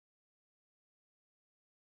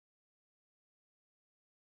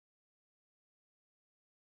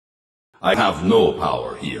I have no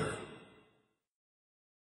power here.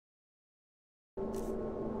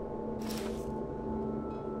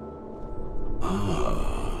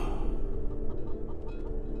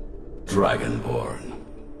 Dragonborn.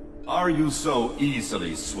 Are you so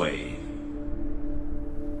easily swayed?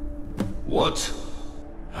 What?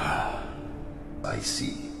 I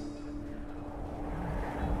see.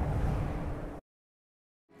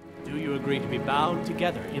 Do you agree to be bound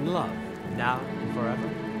together in love, now and forever?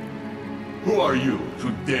 Who are you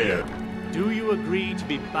to dare? Do you agree to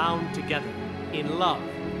be bound together in love,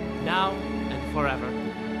 now and forever?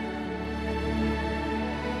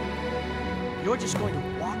 You're just going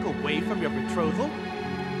to walk away from your betrothal?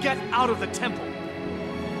 Get out of the temple!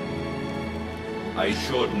 I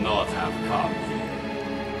should not have come here.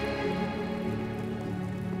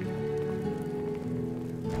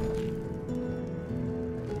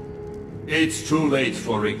 It's too late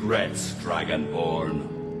for regrets, Dragonborn.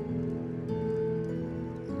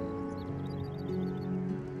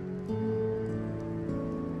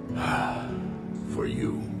 For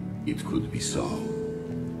you, it could be so.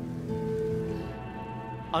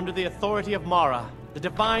 Under the authority of Mara, the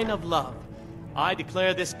divine of love, I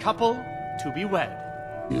declare this couple to be wed.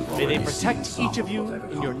 May they protect each of you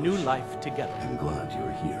in your new life together. I'm glad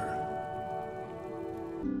you're here.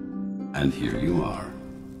 And here you are,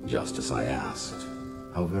 just as I asked.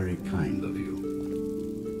 How very kind of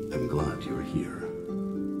you. I'm glad you're here.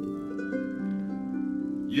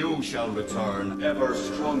 You shall return ever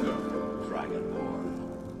stronger, Dragonborn.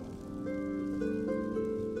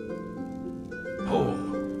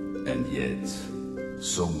 Home, and yet,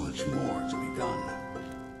 so much more to be done.